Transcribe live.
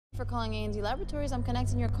for calling A&D Laboratories. I'm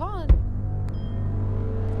connecting your call.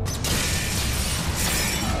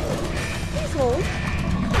 Please hold.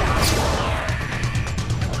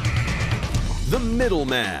 The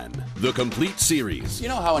Middleman, the complete series. You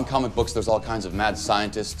know how in comic books there's all kinds of mad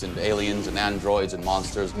scientists and aliens and androids and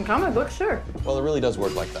monsters? In comic books, sure. Well, it really does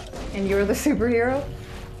work like that. And you're the superhero?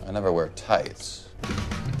 I never wear tights.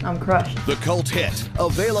 I'm crushed. The cult hit,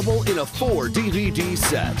 available in a 4-DVD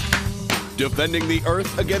set. Defending the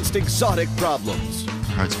Earth against exotic problems.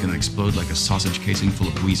 Our heart's gonna explode like a sausage casing full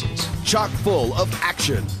of weasels. Chock full of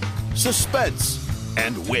action, suspense,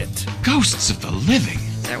 and wit. Ghosts of the living!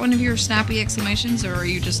 Is that one of your snappy exclamations, or are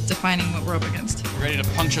you just defining what we're up against? Ready to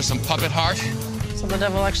puncture some puppet heart? So the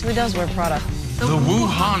devil actually does wear Prada. The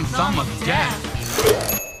Wuhan thumb of death.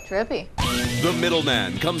 Trippy. The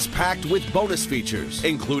Middleman comes packed with bonus features,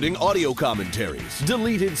 including audio commentaries,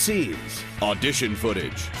 deleted scenes, audition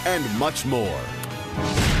footage, and much more.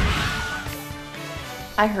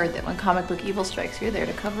 I heard that when comic book evil strikes, you're there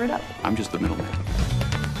to cover it up. I'm just the middleman.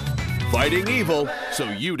 Fighting evil so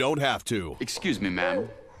you don't have to. Excuse me, ma'am,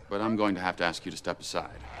 but I'm going to have to ask you to step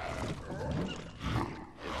aside.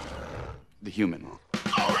 The human.